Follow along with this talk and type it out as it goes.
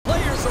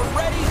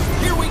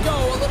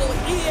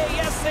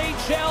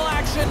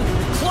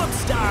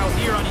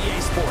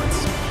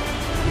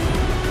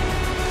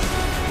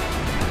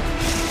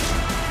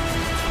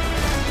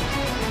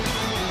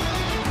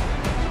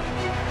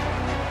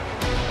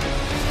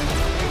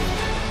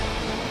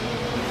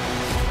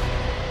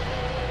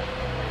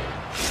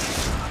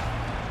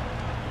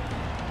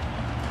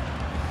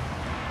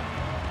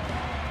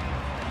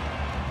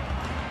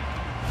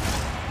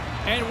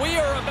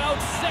about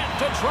set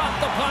to drop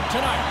the puck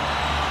tonight.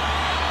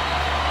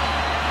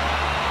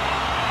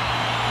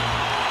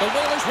 The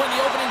Whalers win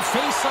the opening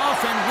face-off,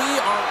 and we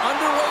are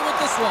underway with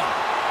this one.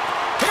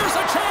 Here's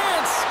a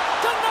chance.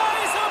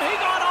 Denies him. He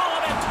got all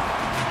of it.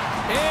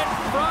 In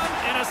front,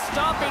 and a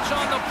stoppage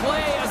on the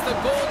play as the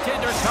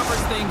goaltender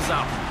covers things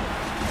up.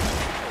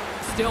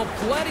 Still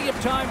plenty of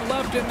time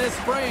left in this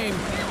frame.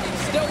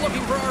 Still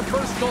looking for our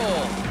first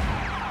goal.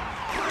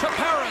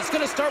 Tapara's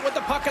going to start with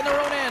the puck in their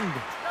own end.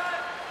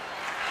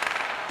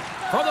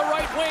 From the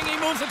right wing, he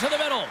moves it to the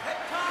middle.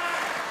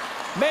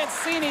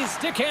 Mancini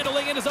stick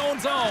handling in his own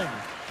zone.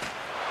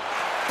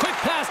 Quick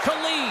pass to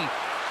Lee.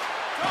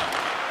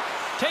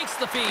 Takes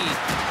the feed.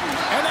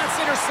 And that's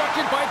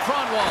intercepted by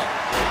Kronwall.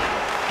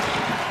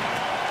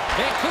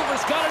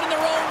 Vancouver's got it in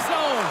their own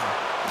zone.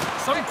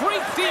 Some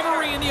great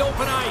thievery in the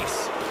open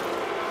ice.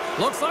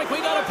 Looks like we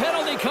got a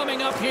penalty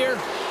coming up here.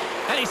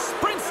 And he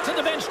sprints to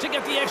the bench to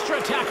get the extra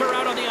attacker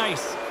out on the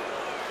ice.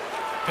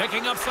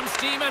 Picking up some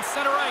steam at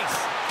center ice.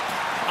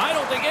 I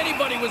don't think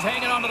anybody was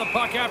hanging onto the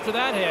puck after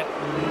that hit.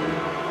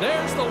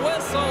 There's the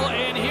whistle,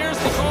 and here's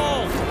the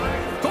call.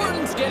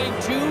 Gordon's getting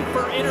 2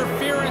 for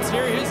interference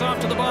here. He's off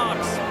to the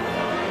box.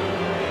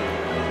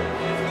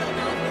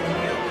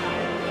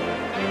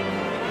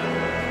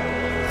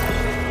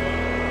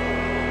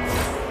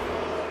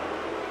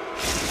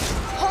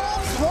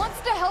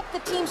 The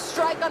team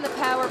strike on the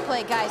power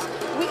play, guys.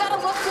 We got to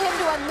look to him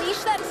to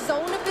unleash that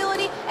zone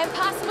ability and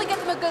possibly get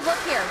them a good look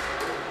here.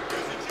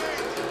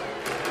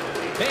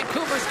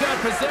 Vancouver's got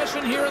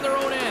possession here in their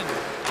own end.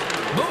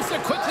 Moves it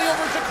quickly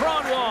over to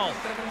Kronwall.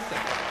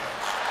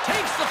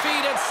 Takes the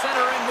feed at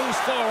center and moves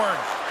forward.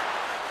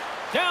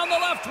 Down the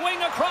left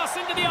wing across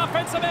into the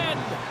offensive end.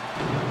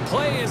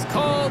 Play is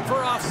called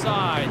for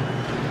offside.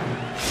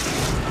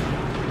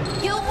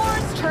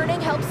 Gilmore's turning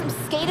helps him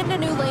skate into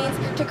new lanes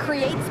to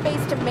create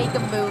space to make a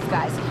move,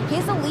 guys.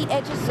 His elite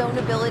edge zone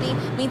ability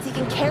means he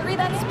can carry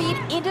that speed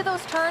into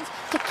those turns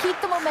to keep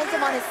the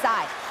momentum on his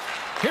side.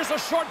 Here's a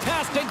short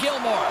pass to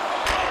Gilmore.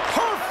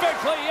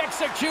 Perfectly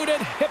executed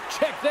hip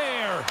check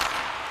there.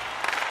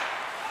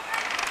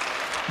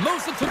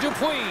 Moves it to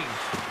Dupuis.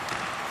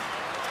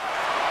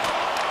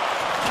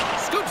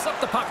 Scoops up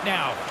the puck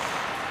now.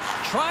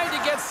 Trying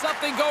to get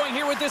something going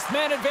here with this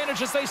man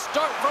advantage as they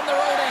start from their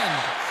own end.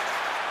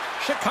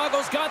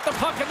 Chicago's got the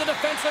puck in the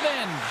defensive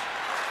end.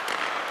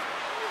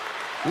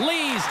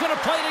 Lee's going to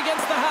play it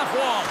against the half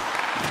wall.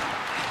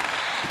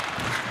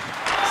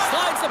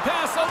 Slides the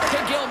pass over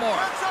to Gilmore.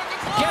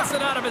 Gets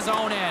it out of his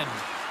own end.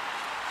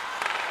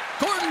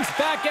 Gordon's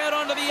back out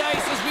onto the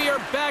ice as we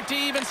are back to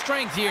even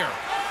strength here.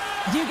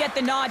 You get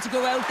the nod to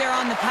go out there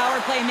on the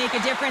power play and make a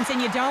difference, and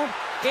you don't.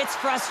 It's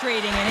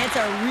frustrating, and it's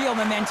a real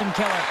momentum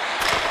killer.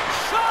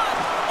 Shot!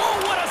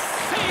 Oh, what a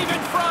save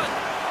in front!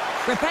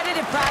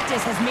 Repetitive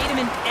practice has made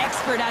him an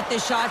expert at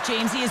this shot,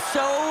 James. He is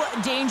so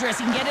dangerous.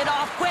 He can get it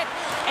off quick,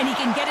 and he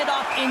can get it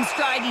off in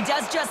stride. He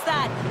does just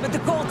that, but the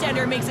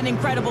goaltender makes an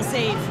incredible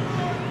save.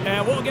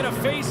 And we'll get a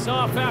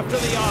face-off after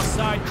the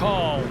offside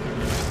call.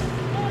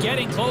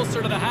 Getting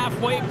closer to the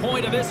halfway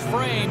point of this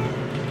frame.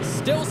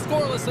 Still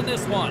scoreless in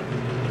this one.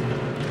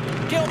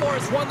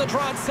 Gilmore's won the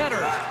draw at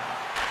center.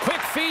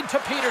 Quick feed to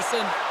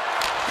Peterson.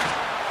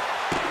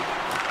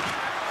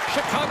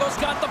 Chicago's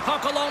got the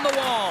puck along the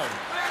wall.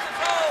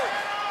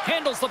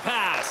 Handles the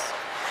pass.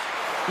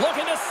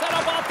 Looking to set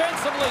up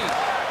offensively.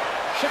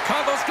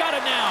 Chicago's got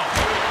it now.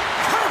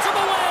 Turns him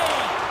away.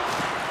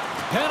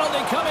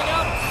 Penalty coming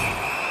up.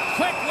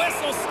 Quick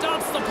whistle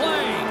stops the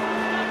play.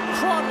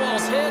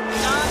 Kronwall's hit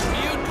not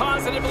viewed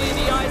positively in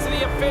the eyes of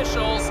the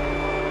officials.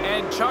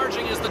 And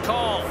charging is the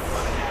call.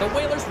 The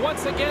Whalers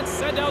once again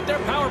send out their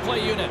power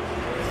play unit.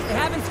 They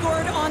haven't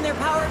scored on their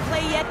power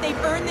play yet. They've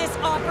earned this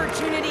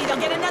opportunity. They'll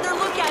get another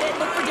look at it.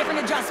 Look for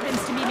different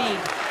adjustments to be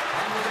made.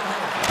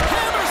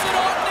 Hammers it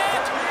on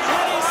net,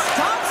 and he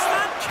stops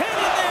that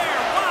cannon there.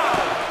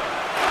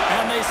 Wow!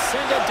 And they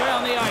send it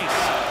down the ice.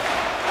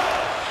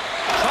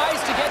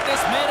 Tries to get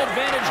this man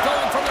advantage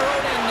going from their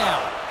own end now.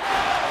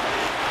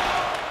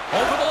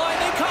 Over the line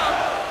they come.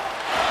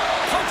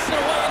 Pokes it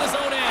away in his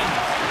own end.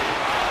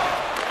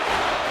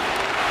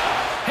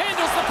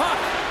 Handles the puck.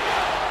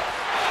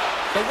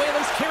 The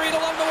Whalers carry it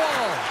along the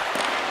wall.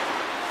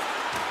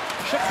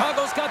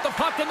 Chicago's got the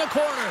puck in the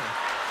corner.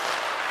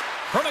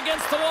 From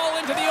against the wall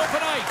into the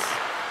open ice.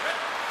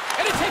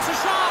 And he takes a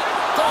shot.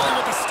 Goalie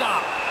with the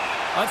stop.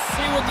 Let's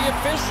see what the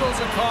officials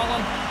are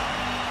calling.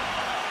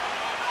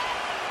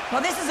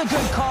 Well, this is a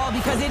good call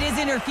because it is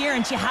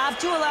interference. You have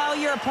to allow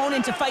your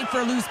opponent to fight for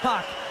a loose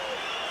puck.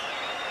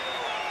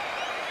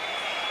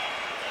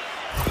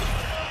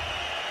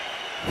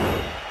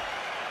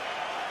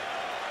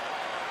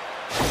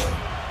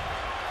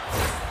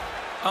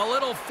 A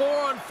little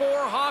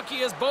 4-on-4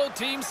 hockey as both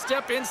teams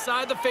step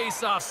inside the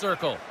face-off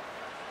circle.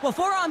 Well,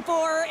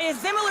 4-on-4 is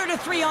similar to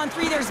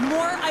 3-on-3. There's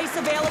more ice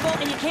available,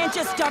 and you can't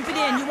just dump it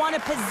in. You want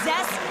to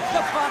possess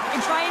the puck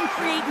and try and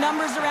create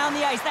numbers around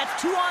the ice. That's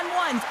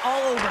 2-on-1s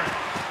all over.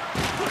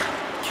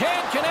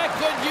 Can't connect.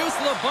 Good use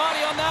of the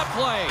body on that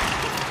play.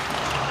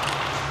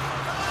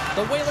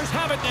 The Whalers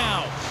have it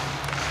now.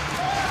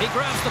 He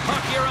grabs the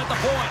puck here at the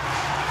point.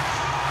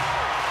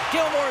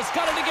 Gilmore's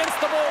got it against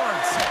the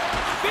boards.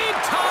 Big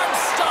time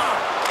stop.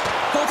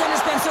 Goaltender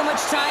spends so much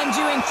time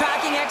doing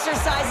tracking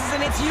exercises,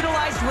 and it's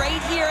utilized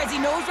right here as he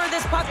knows where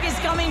this puck is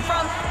coming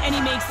from, and he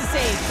makes the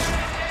save.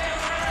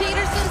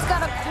 Peterson's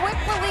got a quick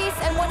release,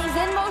 and when he's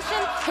in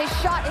motion, his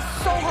shot is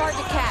so hard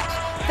to catch.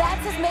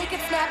 That's his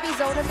make-it-snappy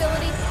zone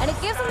ability, and it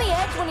gives him the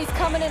edge when he's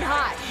coming in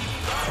hot.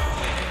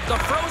 The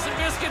frozen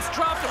biscuits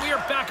dropped, and we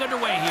are back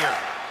underway here.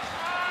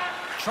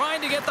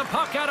 Trying to get the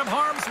puck out of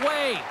harm's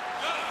way.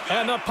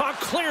 And the puck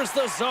clears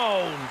the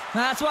zone.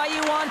 That's why you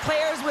want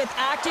players with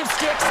active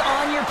sticks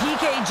on your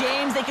PK,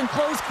 James. They can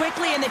close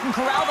quickly, and they can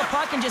corral the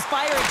puck and just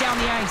fire it down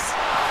the ice.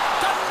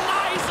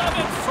 Denies them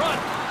in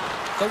front.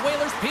 The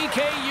Whalers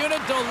PK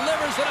unit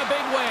delivers in a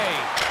big way.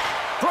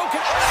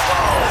 Broken.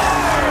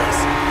 Scores!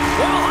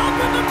 Well,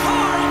 hop in the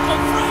car,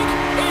 Uncle Frank.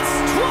 It's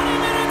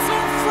 20 minutes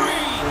or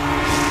free.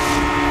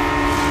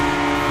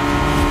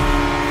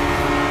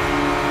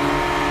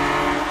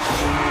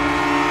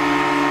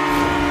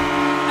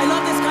 I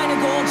love this kind of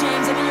goal,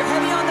 James. I mean, you're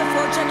heavy on the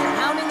forecheck, you're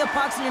hounding the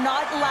pucks, and you're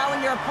not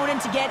allowing your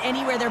opponent to get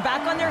anywhere. They're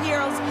back on their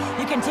heels.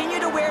 You continue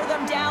to wear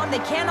them down.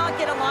 They cannot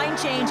get a line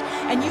change,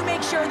 and you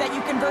make sure that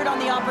you convert on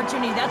the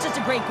opportunity. That's just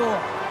a great goal.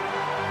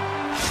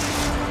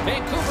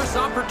 Vancouver's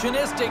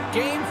opportunistic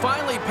game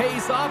finally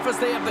pays off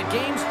as they have the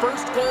game's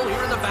first goal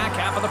here in the back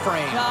half of the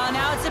frame.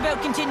 Now it's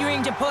about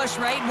continuing to push,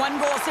 right? One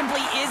goal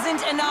simply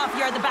isn't enough.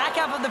 You're at the back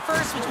half of the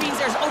first, which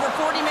means there's over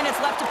 40 minutes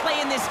left to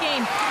play in this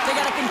game. They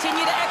got to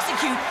continue to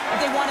execute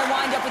if they want to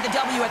wind up with a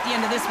W at the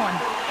end of this one.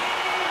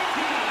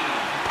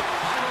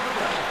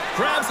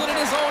 Grabs it in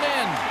his own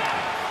end.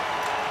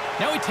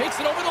 Now he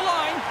takes it over the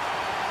line.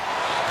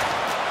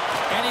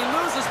 And he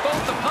loses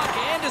both the puck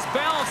and his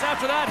balance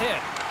after that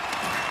hit.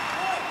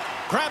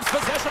 Grabs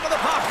possession of the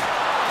puck.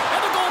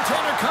 And the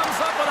goaltender comes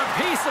up with a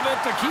piece of it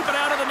to keep it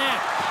out of the net.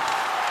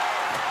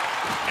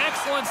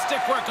 Excellent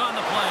stick work on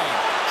the play.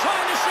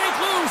 Trying to shake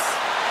loose.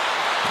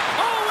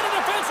 Oh, and a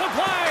defensive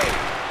play.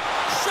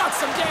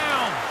 Shuts him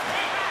down.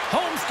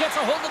 Holmes gets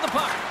a hold of the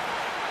puck.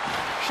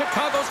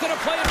 Chicago's going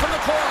to play it from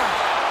the corner.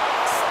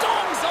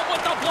 Stones up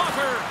with the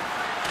blocker.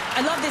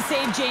 I love this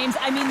save, James.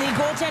 I mean, the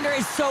goaltender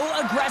is so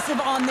aggressive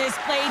on this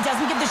play.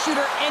 Doesn't give the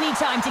shooter any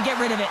time to get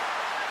rid of it.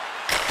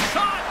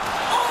 Shot.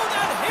 Oh,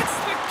 that hits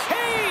the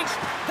cage.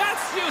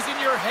 That's using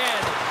your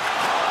head.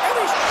 And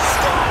he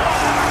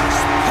scores.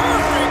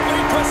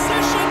 Perfectly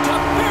positioned to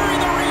bury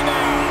the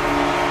rebound.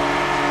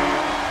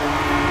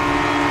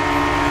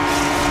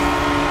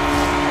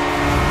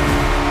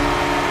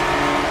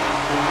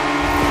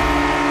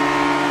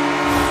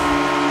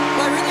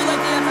 Well, I really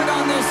like the effort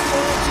on this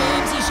goal,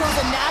 James. He shows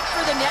a knack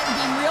for the net and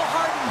being real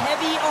hard and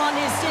heavy on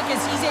his stick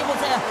as he's able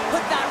to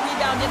put that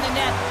rebound in the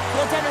net.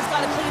 Goaltender's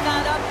got to clean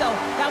that up, though.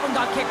 That one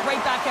got kicked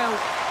right back out.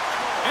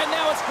 And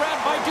now it's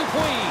grabbed by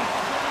Dupuis.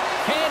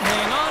 Can't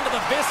hang on to the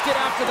biscuit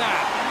after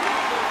that.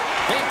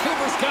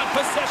 Vancouver's got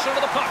possession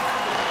of the puck.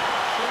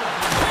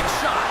 Quick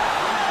shot.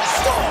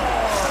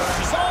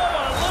 Scores! Oh,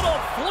 a little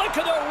flick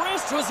of the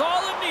wrist was all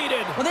it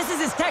needed. Well, this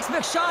is his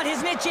textbook shot,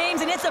 isn't it,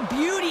 James? And it's a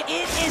beauty.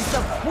 It is the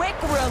quick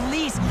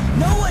release.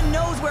 No one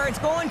knows where it's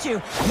going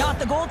to. Not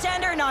the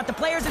goaltender, not the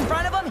players in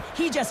front of him.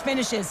 He just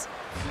finishes.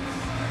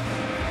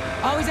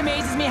 Always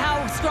amazes me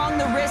how strong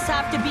the wrists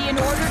have to be in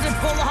order to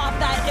pull off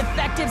that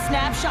effective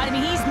snapshot. I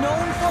mean, he's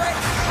known for it.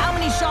 How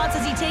many shots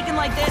has he taken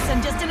like this?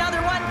 And just another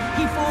one,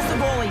 he fools the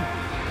goalie.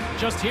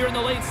 Just here in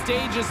the late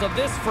stages of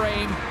this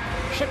frame,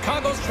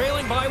 Chicago's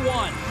trailing by 1.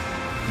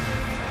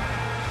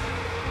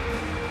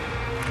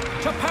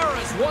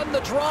 Taparas won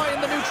the draw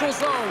in the neutral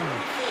zone.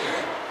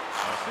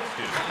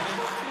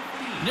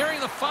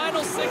 Nearing the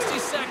final 60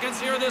 seconds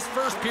here of this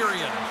first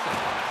period.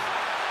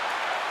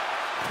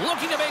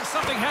 Looking to make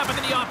something happen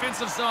in the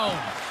offensive zone.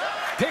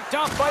 Picked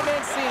off by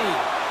Mancini.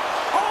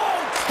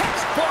 Oh,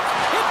 textbook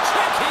hit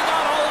check. He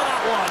got all of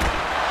that one.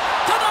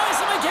 Denies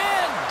him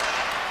again.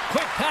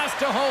 Quick pass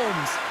to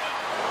Holmes.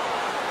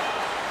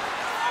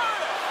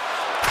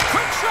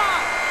 Quick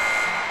shot.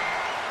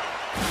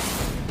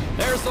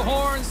 There's the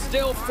horn.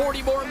 Still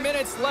 40 more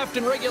minutes left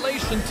in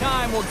regulation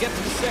time. We'll get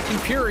to the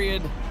second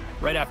period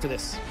right after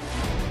this.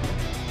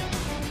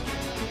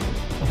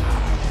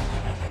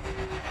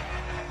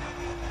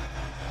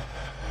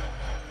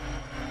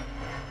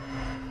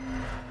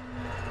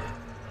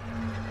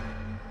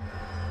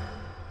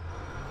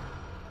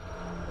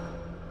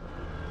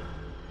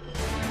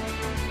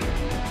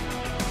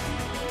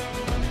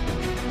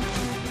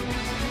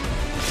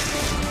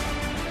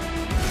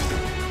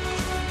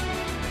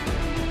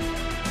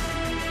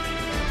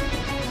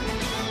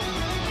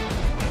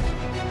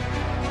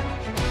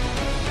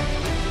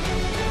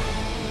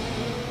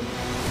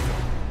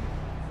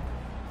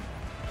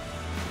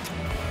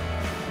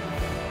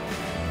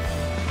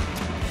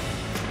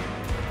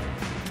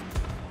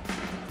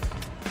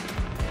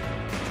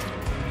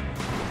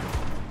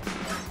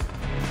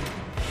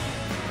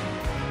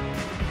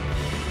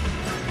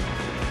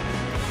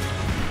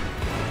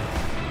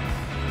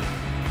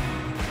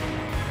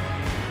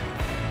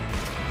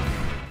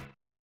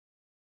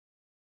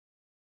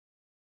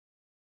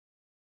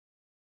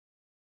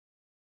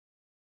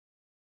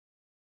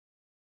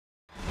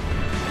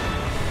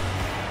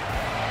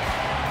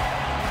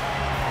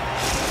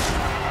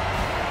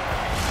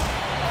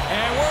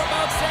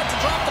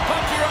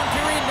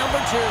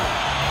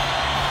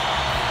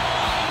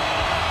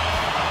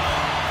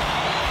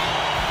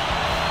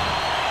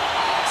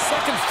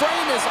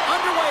 frame is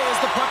underway as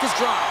the puck is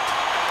dropped.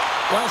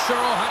 Well,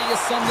 Cheryl, how do you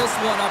sum this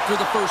one up through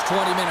the first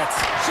 20 minutes?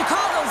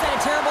 Chicago's had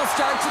a terrible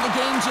start to the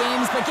game,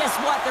 James, but guess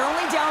what? They're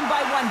only down by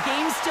one.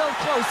 Game's still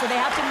close, so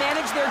they have to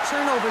manage their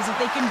turnovers. If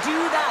they can do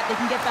that, they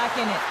can get back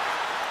in it.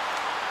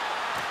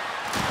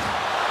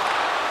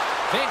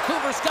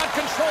 Vancouver's got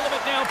control of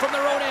it now from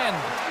their own end.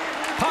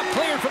 Puck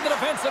cleared from the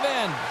defensive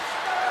end.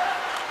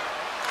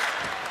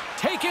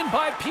 Taken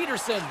by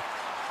Peterson.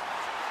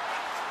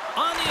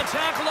 On the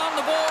attack along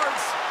the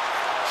boards.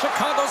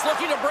 Chicago's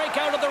looking to break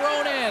out of their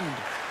own end.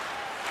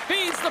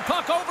 Feeds the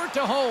puck over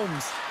to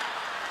Holmes.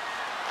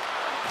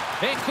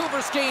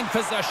 Vancouver's gained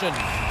possession.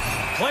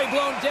 Play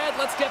blown dead.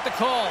 Let's get the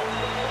call.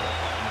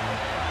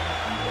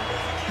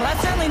 Well,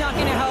 that's certainly not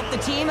going to help the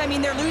team. I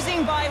mean, they're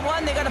losing by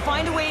one. They got to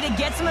find a way to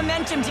get some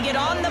momentum to get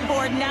on the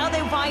board. Now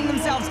they find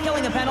themselves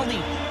killing a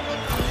penalty.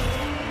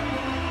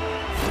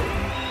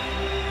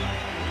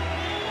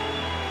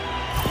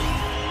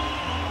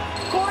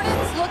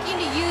 Gordon's looking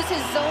to use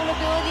his zone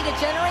ability to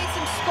generate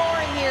some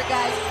scoring here,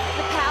 guys.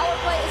 The power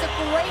play is a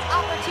great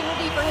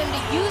opportunity for him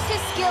to use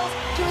his skills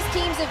to his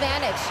team's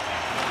advantage.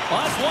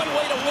 Well, that's one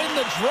way to win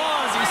the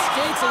draw as he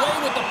skates away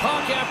with the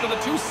puck after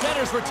the two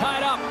centers were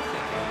tied up.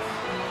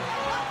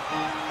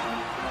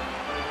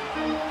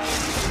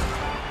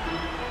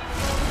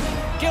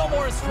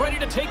 Gilmore is ready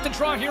to take the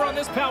draw here on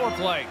this power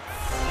play.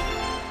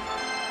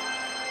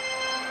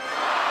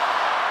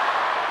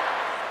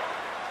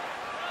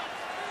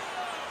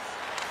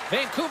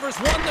 Vancouver's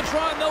won the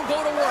draw, and they'll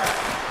go to work.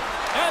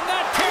 And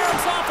that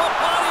caroms off a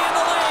body in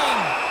the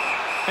lane.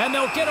 And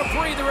they'll get a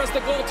breather as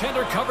the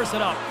goaltender covers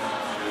it up.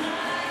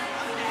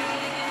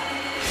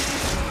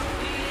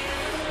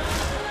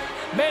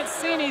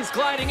 Mancini's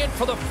gliding in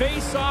for the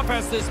face-off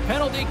as this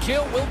penalty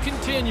kill will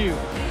continue.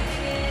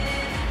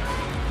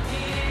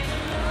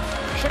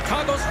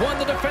 Chicago's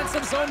won the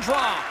defensive zone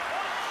draw.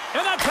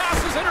 And that pass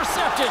is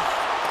intercepted.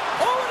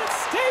 Oh, and it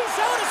stays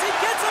out as he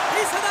gets a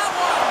piece of that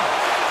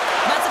one.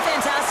 That's a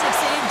fantastic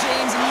save,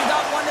 James, and you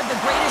got one of the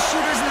greatest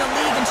shooters in the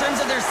league in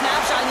terms of their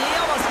snapshot. He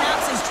almost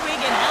snaps his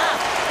twig in half,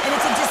 and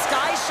it's a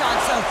disguise shot,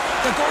 so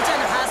the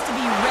goaltender has to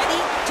be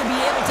ready to be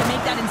able to make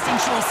that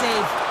instinctual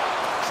save.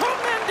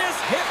 Tremendous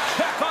hip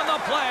check on the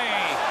play.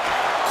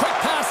 Quick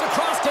pass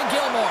across to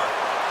Gilmore.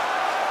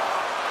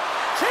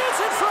 Chance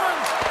in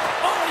front.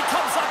 Oh, he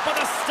comes up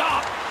with a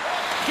stop.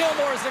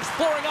 Gilmore is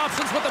exploring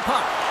options with the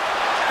puck,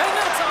 and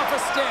that's off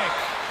a stick.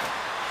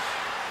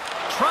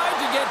 Tried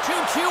to get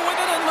too cute with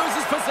it and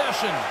loses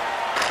possession.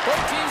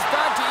 Both teams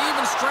back to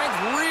even strength.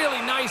 Really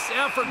nice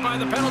effort by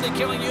the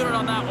penalty-killing unit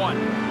on that one.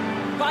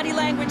 Body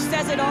language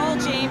says it all,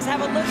 James.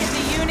 Have a look at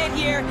the unit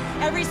here.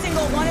 Every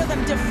single one of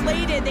them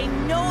deflated. They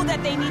know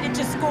that they needed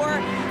to score,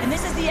 and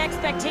this is the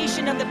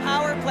expectation of the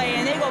power play,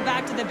 and they go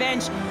back to the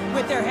bench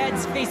with their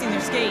heads facing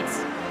their skates.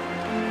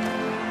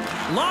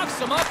 Locks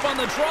them up on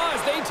the draw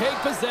as they take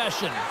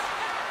possession.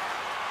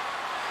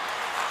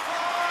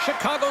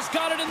 Chicago's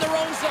got it in their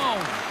own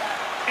zone.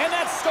 And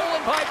that's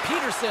stolen by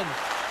Peterson.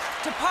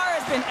 Tapar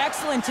has been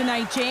excellent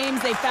tonight,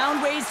 James. They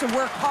found ways to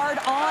work hard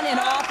on and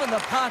off of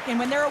the puck, and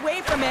when they're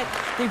away from it,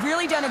 they've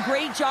really done a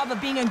great job of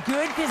being in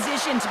good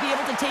position to be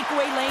able to take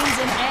away lanes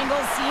and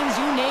angles, seams,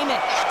 you name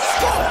it.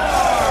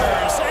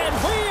 Scores! And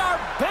we are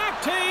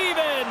back to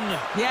even.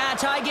 Yeah,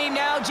 tie game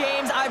now,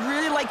 James. I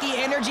really like the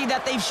energy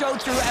that they've showed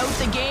throughout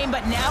the game,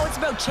 but now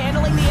it's about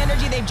channeling the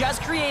energy they've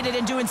just created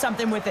and doing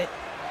something with it.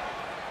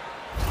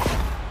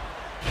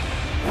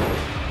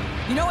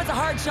 You know it's a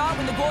hard shot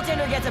when the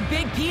goaltender gets a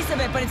big piece of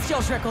it, but it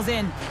still trickles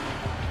in.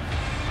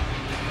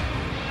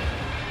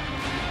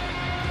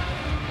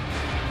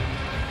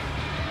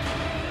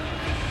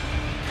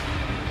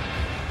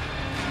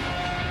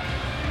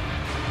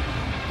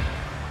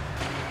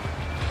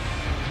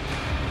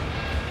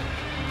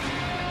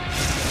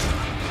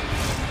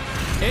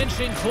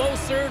 Inching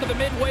closer to the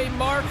midway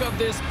mark of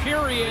this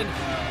period.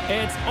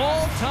 It's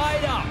all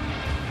tied up.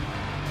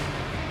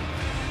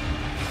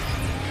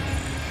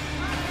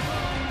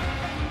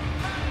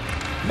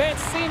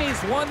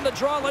 Mancini's won the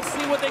draw. Let's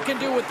see what they can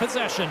do with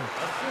possession.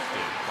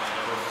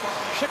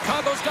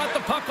 Chicago's got the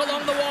puck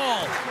along the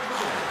wall.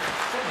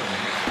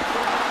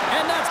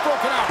 And that's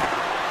broken up.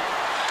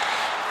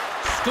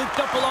 Scooped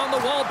up along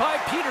the wall by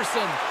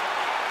Peterson.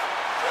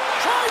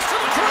 Tries to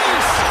the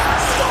crease.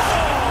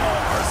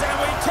 Scores! And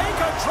we take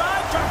a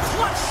drive to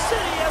Clutch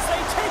City as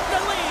they take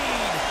the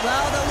lead.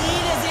 Well, the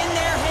lead is in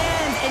their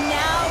hands, and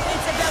now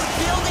it's about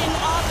building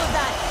off of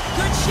that.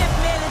 Good shift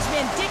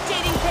management,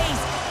 dictating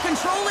pace,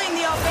 controlling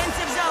the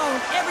offensive zone.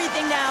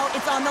 Everything now,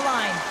 it's on the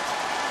line.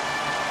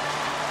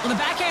 Well, the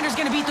backhander's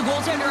going to beat the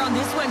goaltender on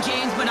this one,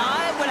 James, but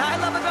what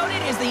I love about it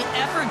is the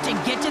effort to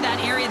get to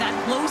that area, that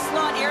low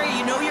slot area.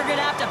 You know you're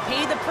going to have to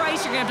pay the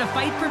price. You're going to have to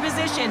fight for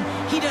position.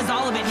 He does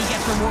all of it, and he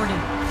gets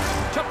rewarded.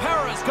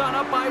 Tapara's gone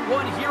up by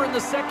one here in the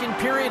second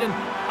period, and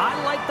I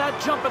like that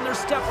jump in their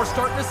step we're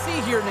starting to see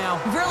here now.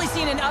 We've really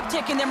seen an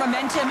uptick in their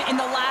momentum in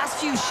the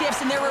last few shifts,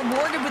 and they're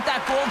rewarded with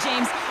that goal,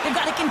 James. They've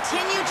got to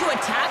continue to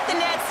attack the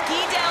net, ski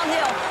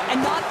downhill,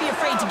 and not be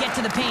afraid to get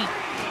to the paint.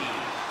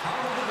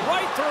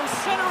 Right through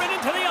center and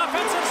into the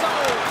offensive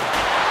zone.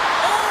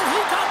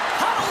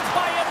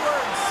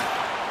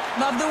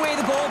 love the way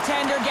the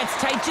goaltender gets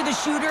tight to the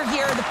shooter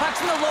here. The puck's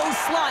in the low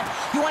slot.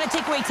 You want to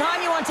take away time,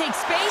 you want to take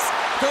space.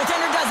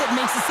 Goaltender does it and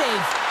makes the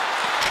save.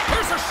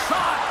 Here's a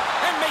shot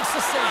and makes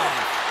the save.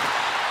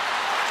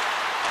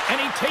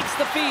 And he takes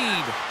the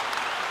feed.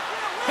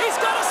 He's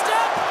got a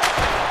step.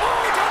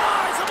 Oh, he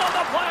denies him on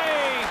the play.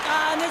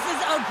 And this is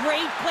a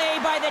great play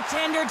by the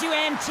tender to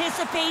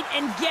anticipate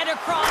and get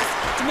across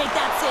to make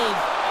that save.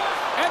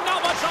 And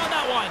not much on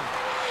that one.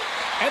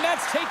 And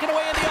that's taken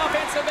away in the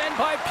offensive end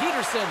by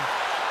Peterson.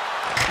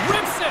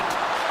 Rips it.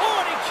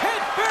 Oh, and he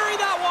can't bury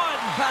that one.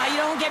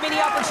 You don't get many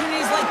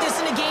opportunities like this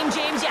in a game,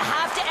 James. You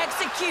have to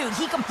execute.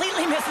 He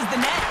completely misses the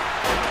net.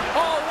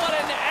 Oh, what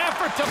an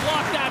effort to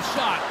block that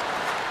shot.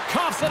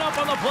 Coughs it up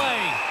on the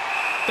play.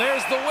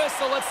 There's the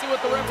whistle. Let's see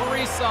what the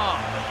referee saw.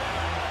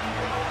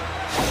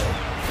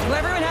 Well,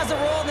 everyone has a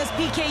role in this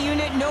PK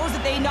unit, knows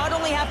that they not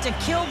only have to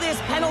kill this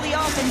penalty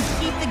off and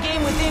keep the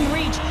game within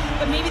reach,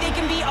 but maybe they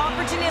can be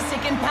opportunistic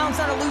and pounce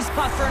on a loose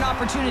puck for an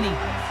opportunity.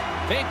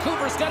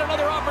 Vancouver's got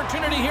another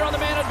opportunity here on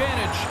the man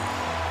advantage.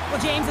 Well,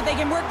 James, if they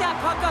can work that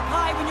puck up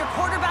high, when you're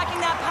quarterbacking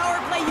that power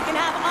play, you can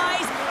have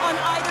eyes on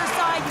either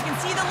side. You can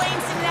see the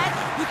lanes to net,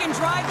 you can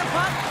drive the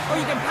puck, or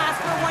you can pass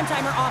for a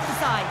one-timer off the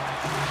side.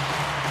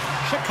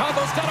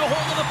 Chicago's got a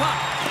hold of the puck.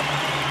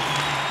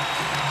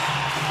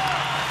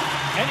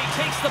 And he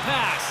takes the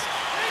pass.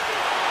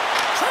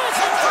 Chance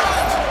in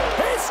front!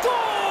 He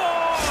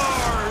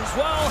scores!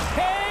 Well,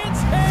 hands,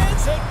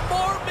 and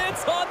more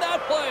mitts on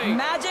that play.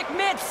 Magic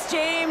mitts,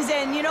 James,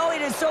 and you know,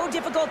 it is so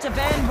difficult to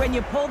bend when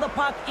you pull the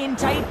puck in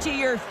tight to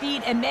your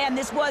feet, and man,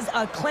 this was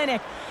a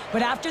clinic.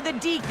 But after the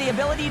deke, the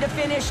ability to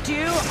finish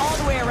too, all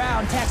the way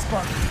around,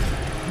 textbook.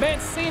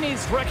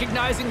 Mancini's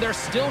recognizing they're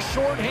still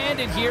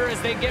short-handed here as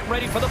they get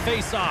ready for the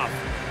face-off.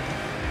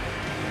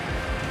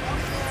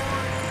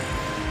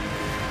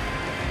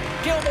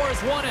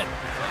 Gilmore's won it.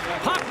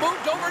 Puck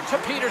moved over to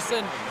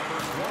Peterson.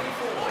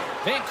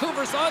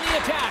 Vancouver's on the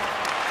attack.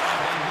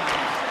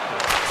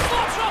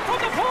 Slap shot from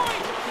the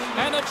point!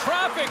 And the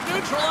traffic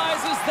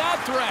neutralizes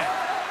that threat.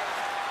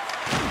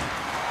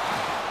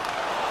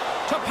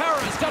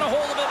 Tapara's got a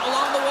hold of it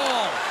along the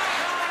wall.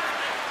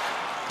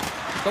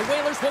 The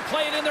Whalers will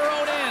play it in their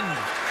own end.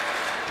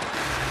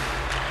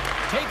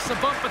 Takes a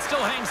bump, but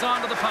still hangs on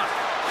to the puck.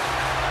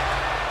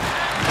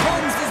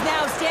 Holmes is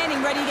now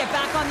standing ready to get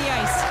back on the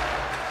ice.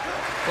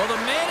 Well,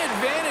 the man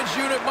advantage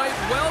unit might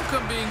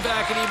welcome being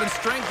back at even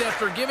strength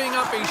after giving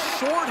up a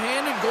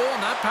short-handed goal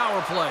on that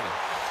power play.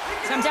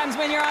 Sometimes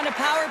when you're on a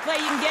power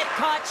play, you can get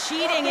caught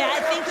cheating, and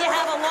I think you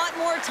have a lot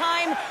more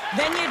time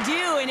than you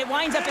do, and it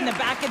winds up in the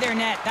back of their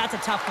net. That's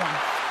a tough one.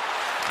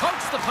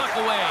 Pokes the puck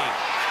away.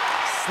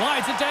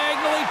 Slides it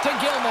diagonally to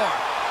Gilmore.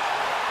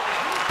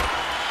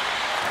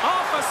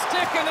 Off a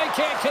stick, and they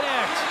can't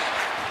connect.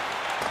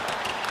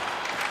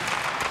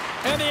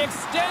 And the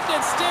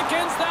extended stick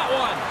ends that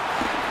one.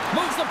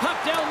 Moves the puck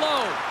down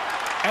low.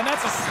 And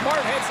that's a smart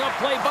heads-up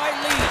play by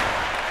Lee.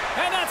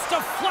 And that's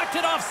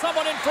deflected off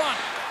someone in front.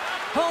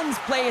 Holmes'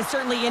 play is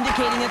certainly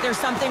indicating that there's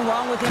something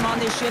wrong with him on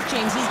this shift,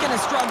 James. He's going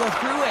to struggle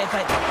through it,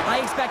 but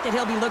I expect that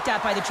he'll be looked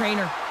at by the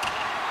trainer.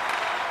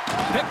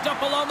 Picked up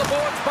along the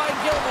boards by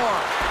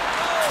Gilmore.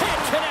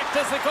 Can't connect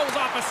as it goes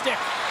off a stick.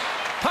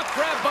 Puck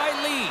grab by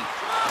Lee.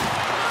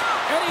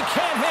 And he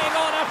can't hang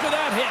on after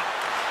that hit.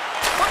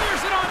 Fires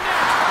it on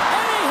net.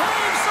 And he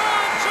hangs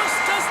on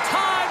just as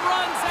time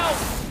runs out.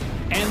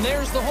 And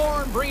there's the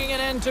horn, bringing an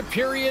end to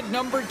period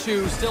number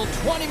 2. Still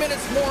 20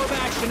 minutes more of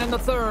action in the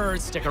third.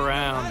 Stick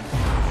around.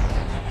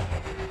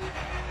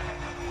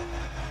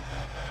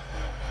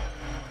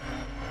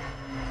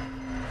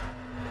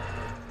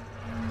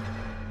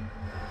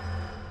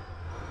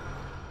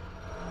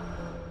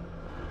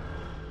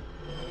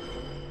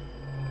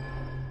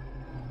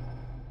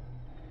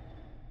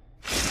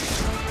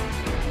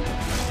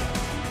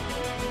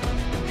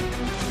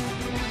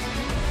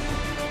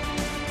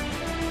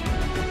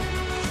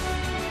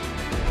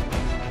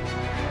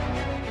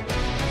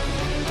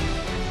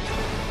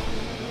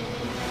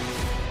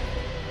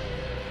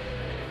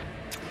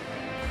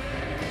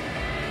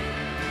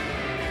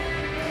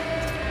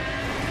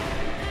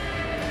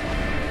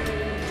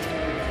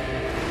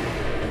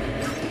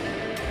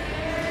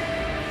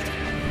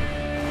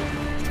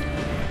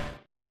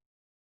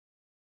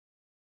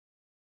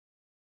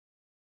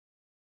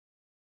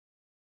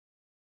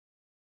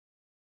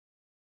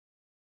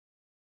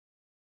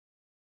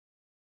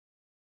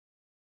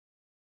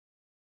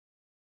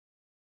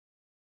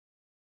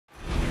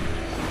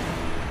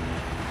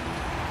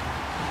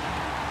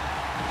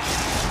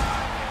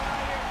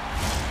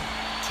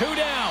 Two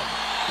down,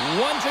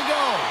 1 to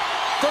go.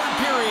 Third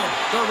period,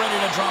 they're ready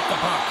to drop the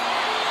puck.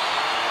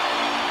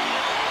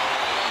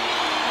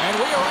 And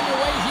we are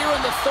underway here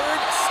in the third,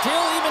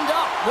 still evened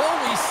up. Will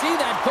we see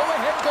that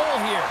go-ahead goal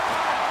here?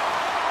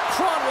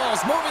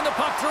 Cronwall's moving the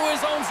puck through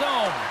his own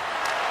zone.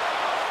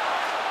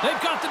 They've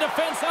got the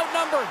defense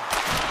outnumbered.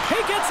 He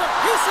gets a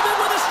piece of it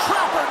with his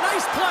trapper.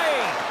 Nice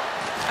play.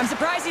 I'm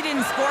surprised he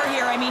didn't score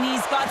here. I mean,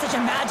 he's got such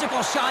a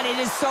magical shot. It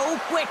is so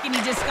quick, and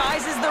he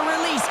disguises the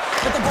release,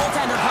 but the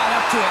goaltender caught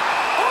up to it.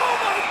 Oh,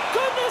 my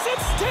goodness Has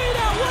it stayed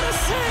out? What a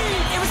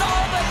save! It was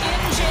all but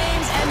in,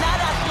 James, and that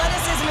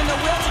athleticism and the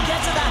will to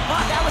get to that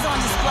puck, that was on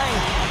display.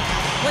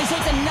 Well, he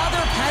takes another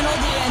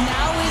penalty, and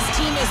now his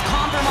team is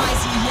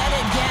compromised yet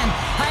again.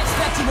 I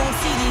expect he won't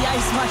see the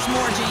ice much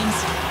more, James.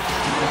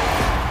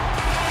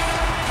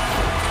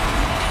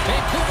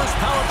 Vancouver's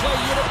power play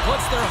unit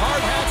puts their hard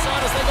hats on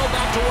as they go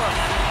back to work.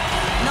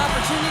 An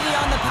opportunity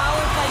on the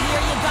power play here.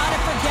 You gotta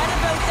forget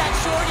about that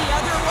shorty,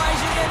 otherwise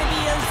you're gonna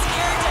be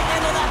scared to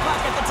handle that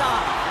puck at the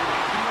top.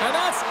 And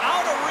that's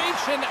out of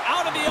reach and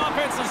out of the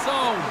offensive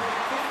zone.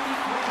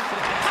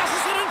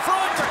 Passes it in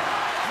front.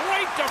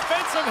 Great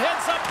defensive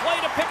heads-up play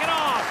to pick it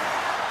off.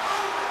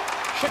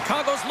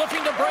 Chicago's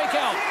looking to break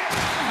out.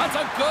 That's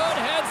a good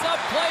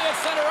heads-up play at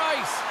center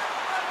ice.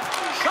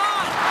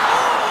 Shot!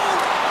 Oh,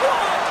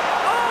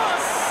 what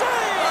a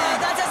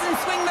save! That doesn't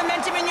swing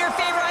momentum in your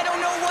favor. I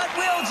don't know what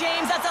will,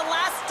 James. That's a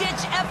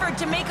last-ditch effort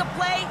to make a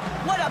play.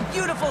 What a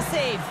beautiful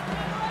save.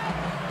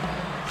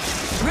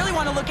 I really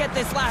want to look at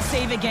this last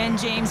save again,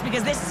 James,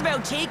 because this is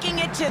about taking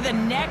it to the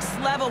next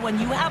level. When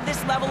you have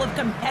this level of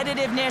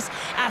competitiveness,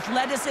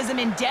 athleticism,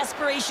 and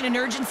desperation and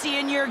urgency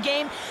in your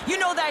game, you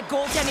know that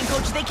goaltending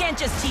coaches, they can't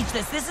just teach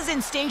this. This is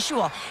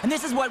instinctual, and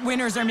this is what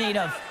winners are made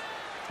of.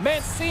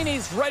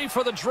 Mancini's ready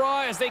for the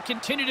draw as they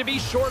continue to be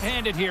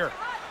shorthanded here.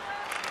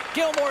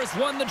 Gilmore has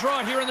won the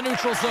draw here in the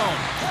neutral zone.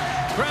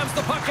 Grabs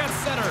the puck at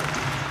center.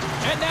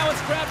 And now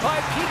it's grabbed by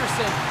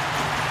Peterson.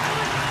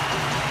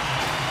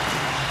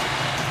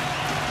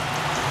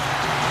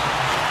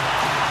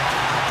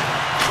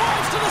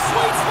 Drives to the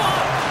sweet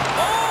spot.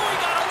 Oh, he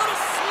got a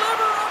little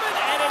sliver of it,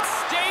 and it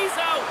stays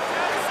out.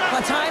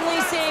 A timely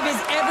save is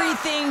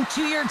everything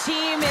to your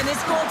team, and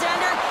this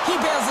goaltender, he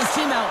bails his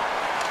team out.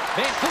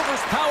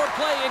 Vancouver's power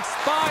play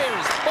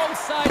expires. Both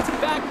sides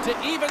back to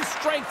even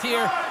strength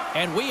here,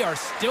 and we are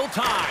still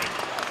tied.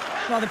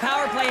 Well, the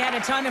power play had a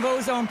ton of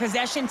ozone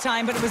possession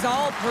time, but it was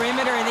all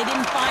perimeter, and they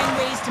didn't find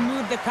ways to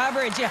move the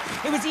coverage.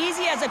 It was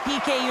easy as a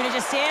PK unit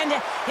to stand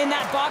in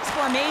that box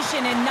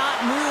formation and not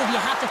move.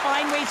 You have to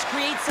find ways to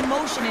create some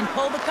motion and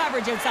pull the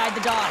coverage outside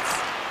the dots.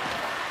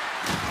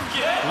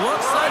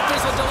 Looks like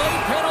there's a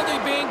delayed penalty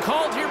being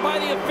called here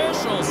by the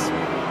officials.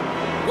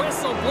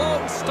 Whistle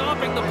blown,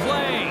 stopping the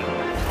play.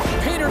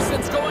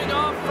 Peterson's going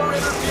off for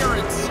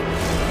interference.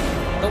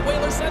 The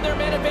Whalers send their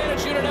man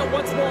advantage unit out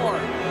once more.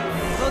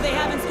 Though they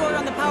haven't scored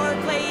on the power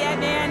play yet,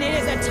 man, it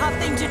is a tough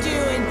thing to do,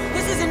 and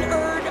this is an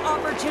earned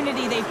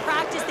opportunity. They've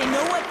practiced, they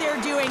know what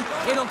they're doing.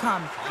 It'll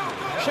come.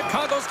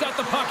 Chicago's got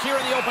the puck here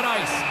in the open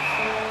ice.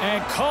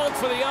 And called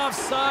for the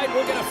offside.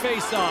 We'll get a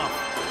face-off.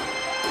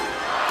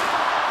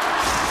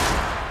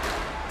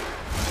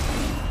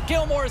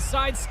 Gilmore's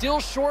side still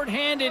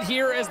short-handed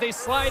here as they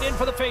slide in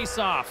for the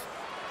face-off.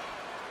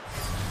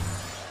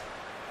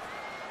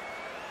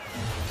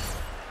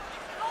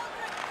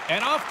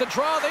 And off the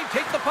draw, they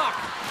take the puck.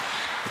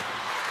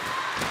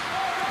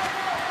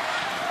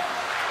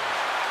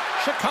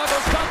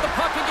 Chicago's got the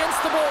puck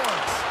against the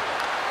boards.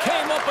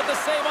 Came up with the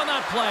save on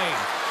that play.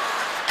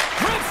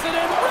 Rips it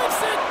in,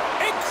 rips it!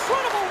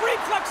 Incredible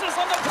reflexes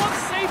on the glove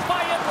save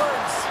by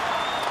Edwards.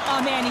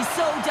 Oh, man, he's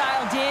so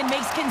dialed in,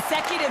 makes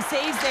consecutive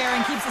saves there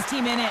and keeps his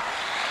team in it.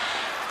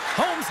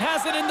 Holmes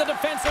has it in the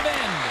defensive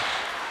end.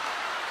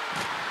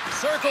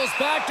 Circles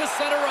back to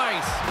center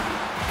ice.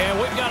 And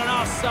we've got an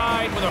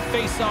offside with a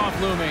face-off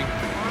looming.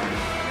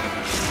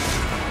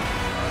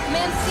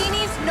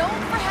 Mancini's known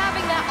for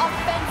having that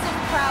offensive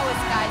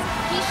prowess, guys.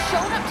 He's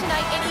shown up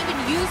tonight and even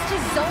used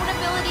his zone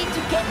ability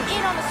to get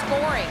in on the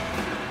scoring.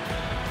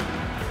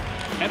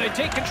 And they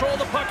take control of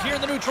the puck here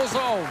in the neutral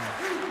zone.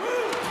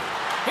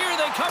 Here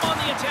they come on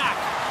the attack.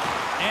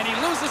 And he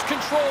loses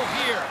control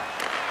here.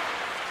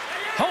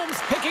 Holmes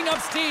picking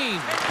up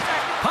steam.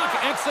 Puck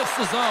exits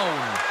the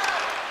zone.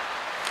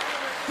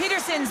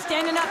 Peterson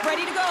standing up,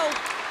 ready to go.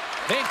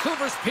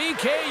 Vancouver's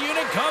PK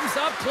unit comes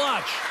up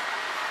clutch.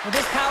 Well,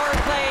 this power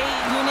play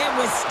unit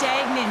was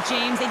stagnant,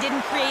 James. They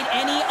didn't create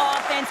any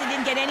offense. They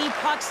didn't get any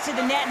pucks to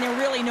the net, and there were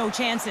really no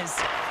chances.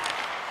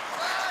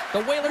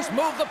 The Whalers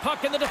move the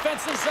puck in the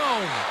defensive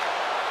zone.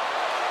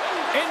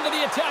 Into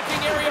the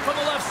attacking area from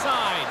the left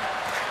side.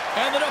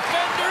 And the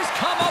defenders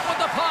come up with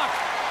the puck.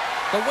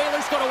 The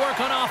Whalers going to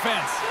work on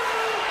offense.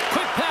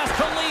 Quick pass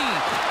to Lee.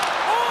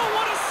 Oh,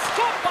 what a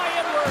stop by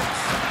Edwards.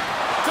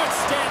 Good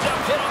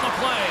stand-up hit on the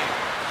play.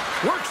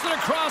 Works it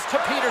across to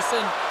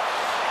Peterson.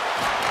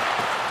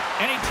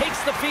 And he takes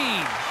the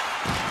feed.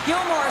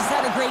 Gilmore's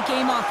had a great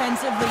game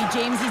offensively,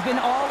 James. He's been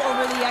all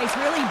over the ice,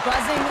 really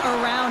buzzing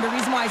around. The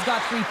reason why he's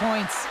got 3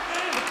 points.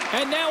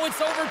 And now it's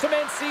over to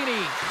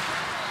Mancini.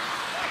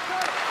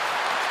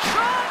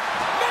 Shot!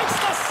 Makes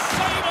the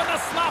save on the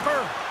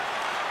slapper.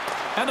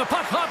 And the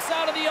puck hops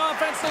out of the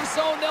offensive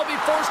zone. They'll be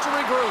forced to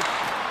regroup.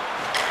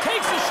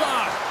 Takes a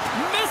shot.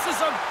 Misses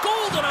a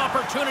golden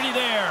opportunity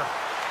there.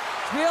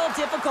 Real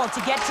difficult to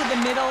get to the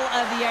middle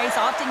of the ice.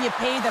 Often you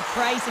pay the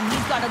price, and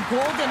he's got a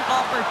golden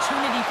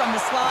opportunity from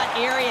the slot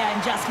area and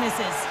just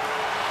misses.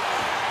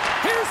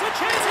 Here's a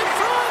chance in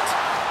front.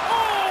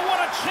 Oh,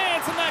 what a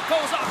chance, and that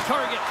goes off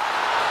target.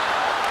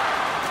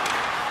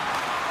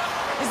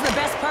 This is the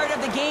best part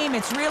of the game.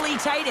 It's really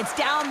tight. It's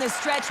down the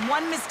stretch.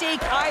 One mistake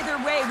either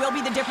way will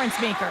be the difference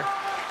maker.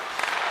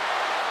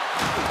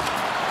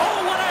 Oh,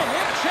 what a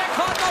hip check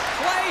on the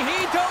play. He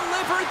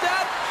delivered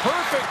that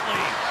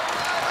perfectly.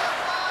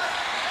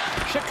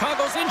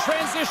 Chicago's in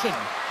transition.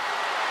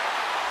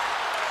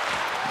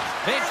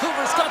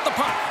 Vancouver's got the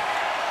puck.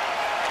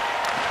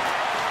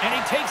 And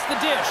he takes the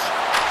dish.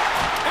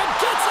 And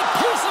gets a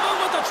piece of it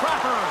with the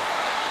trapper.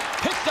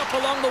 Picked up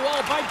along the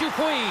wall by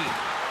Dupuis.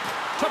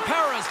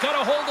 Tapara's got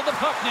a hold of the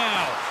puck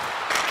now.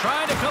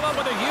 Trying to come up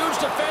with a huge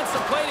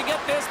defensive play to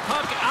get this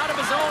puck out of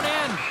his own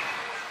end.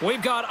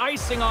 We've got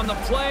icing on the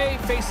play.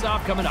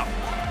 Face-off coming up.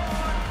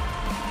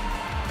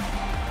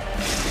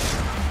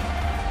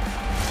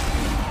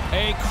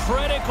 A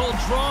critical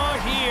draw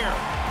here.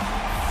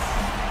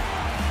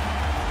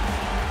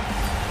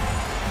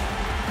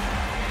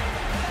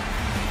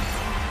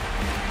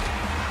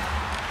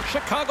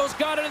 Chicago's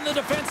got it in the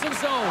defensive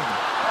zone.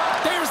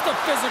 There's the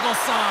physical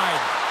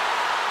side.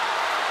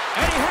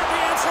 And he had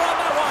the answer on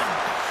that one.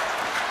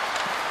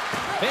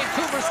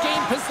 Vancouver's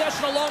gained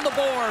possession along the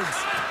boards.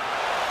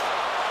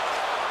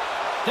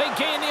 They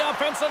gain the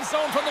offensive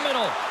zone from the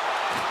middle.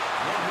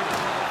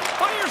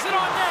 Fires it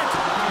on net.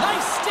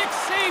 Nice stick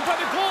save by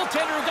the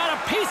goaltender who got a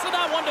piece of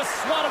that one to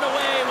swat it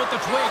away with the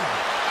twig.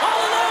 All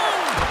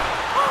alone.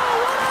 Oh,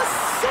 what a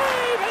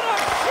save and a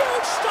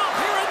huge stop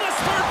here in this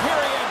third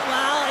period.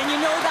 Wow, and you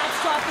know that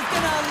stop is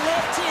going to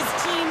lift his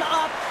team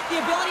up. The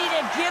ability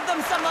to give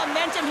them some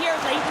momentum here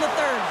late in the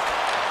third.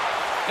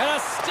 And a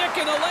stick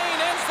in the lane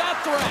ends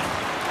that threat.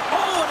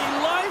 Oh, and he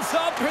lines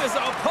up his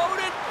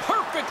opponent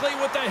perfectly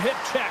with the hip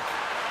check.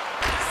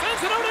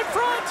 Sends it out in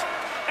front.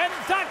 And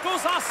that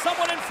goes off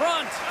someone in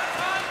front.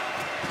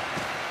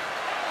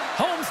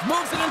 Holmes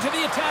moves it into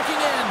the attacking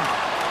end.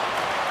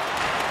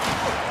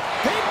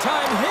 Big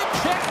time hip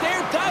check there.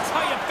 That's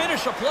how you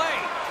finish a play.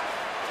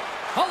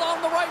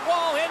 Along the right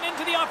wall and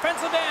into the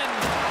offensive end.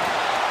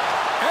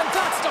 And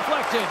that's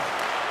deflected.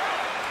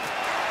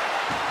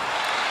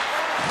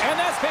 And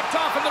that's picked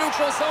off in the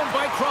neutral zone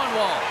by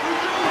Kronwall.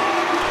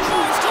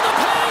 Drives to the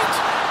paint.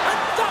 And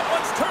that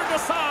one's turned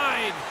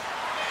aside.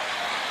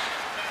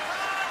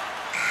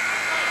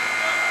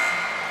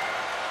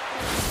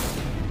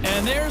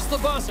 And there's the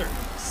buzzer.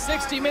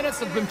 60 minutes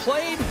have been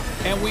played,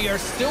 and we are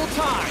still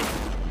tied.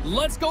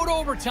 Let's go to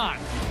overtime,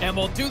 and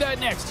we'll do that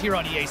next here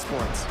on EA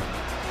Sports.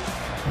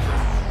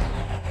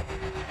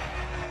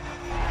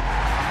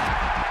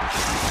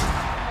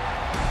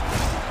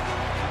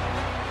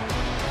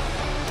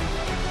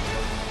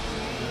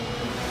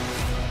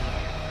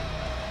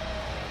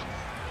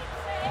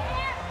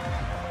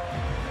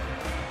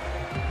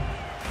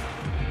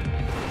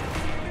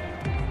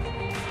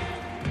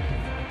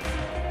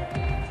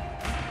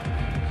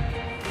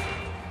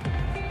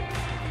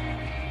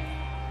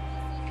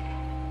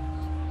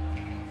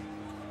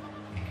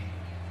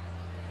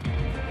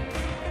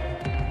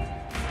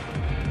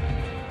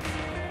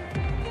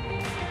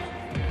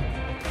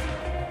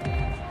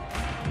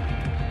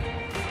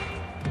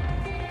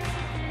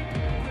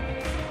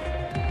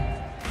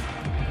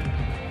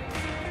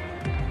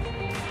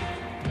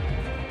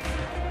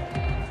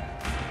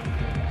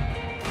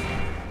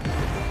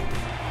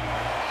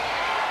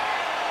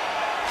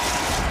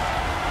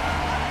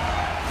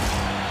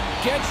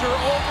 Get your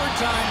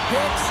overtime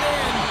picks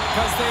in,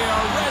 because they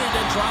are ready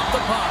to drop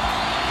the puck.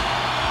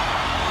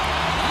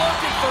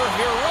 Looking for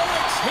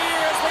heroics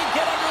here as they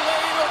get underway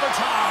in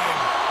overtime.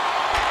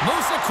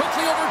 Moves it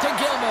quickly over to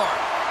Gilmore.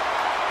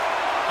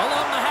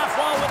 Along the half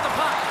wall with the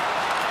puck.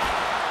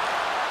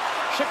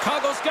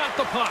 Chicago's got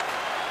the puck.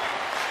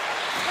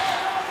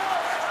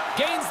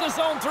 Gains the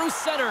zone through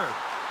center.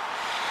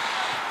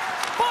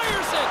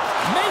 Fires it.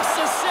 Makes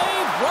the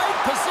save. Right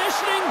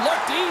positioning.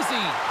 Looked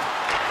easy.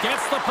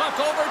 Gets the puck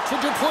over to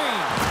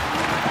Dupuis.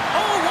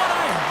 Oh, what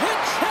a hit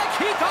check.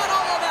 He got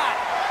all of that.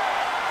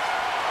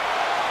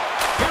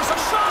 Here's a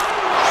shot.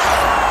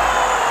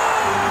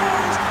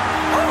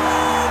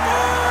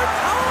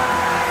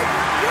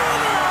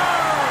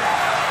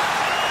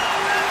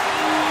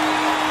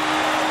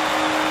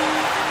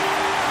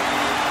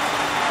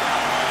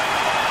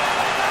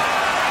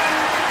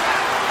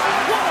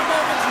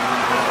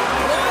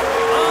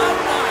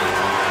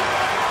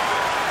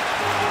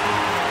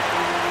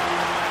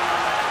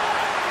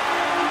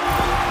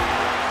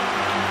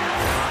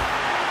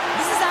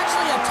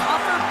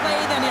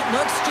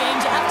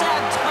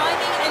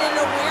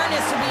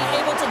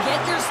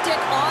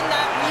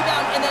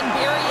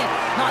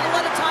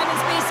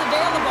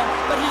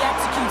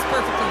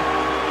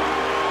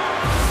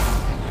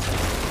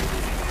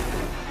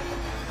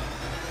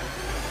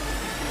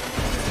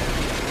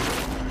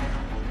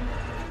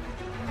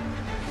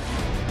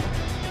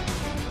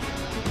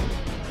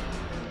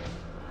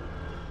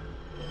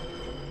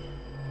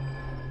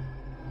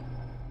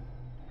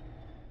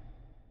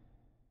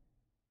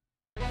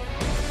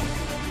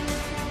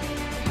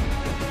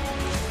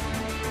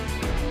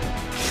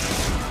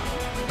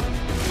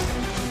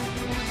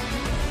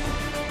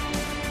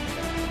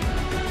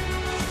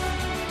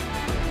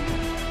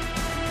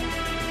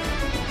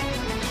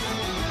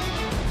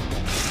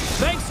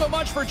 Thanks so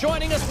much for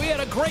joining us. We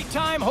had a great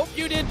time. Hope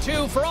you did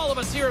too. For all of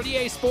us here at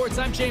EA Sports,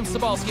 I'm James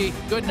Cebulski.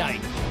 Good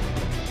night.